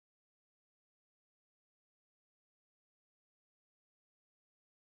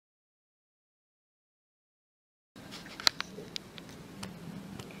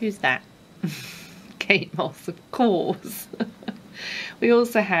Who's that? Kate Moss, of course. We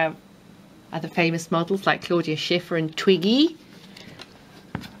also have other famous models like Claudia Schiffer and Twiggy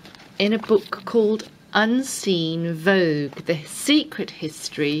in a book called Unseen Vogue, The Secret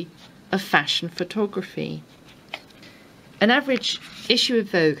History of Fashion Photography. An average issue of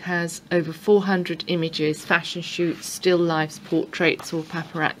Vogue has over 400 images, fashion shoots, still lifes, portraits or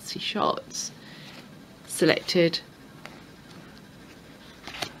paparazzi shots selected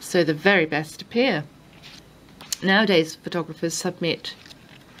so the very best appear. Nowadays photographers submit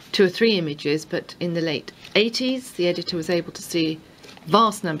 2 or 3 images, but in the late 80s the editor was able to see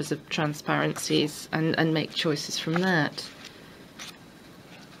vast numbers of transparencies and make choices from that.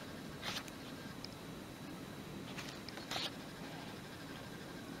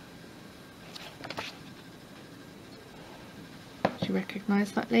 Do you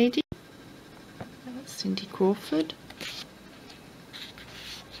recognise that lady? That's Cindy Crawford.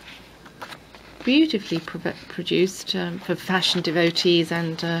 Beautifully produced for fashion devotees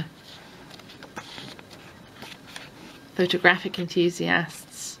and photographic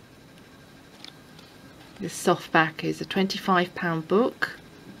enthusiasts. This Softback is a £25 book,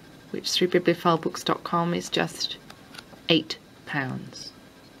 which through bibliophileBooks.com is just £8.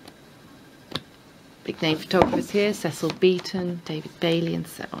 Big name photographers here: Cecil Beaton, David Bailey and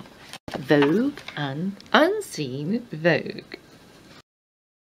so on. Vogue and Unseen Vogue.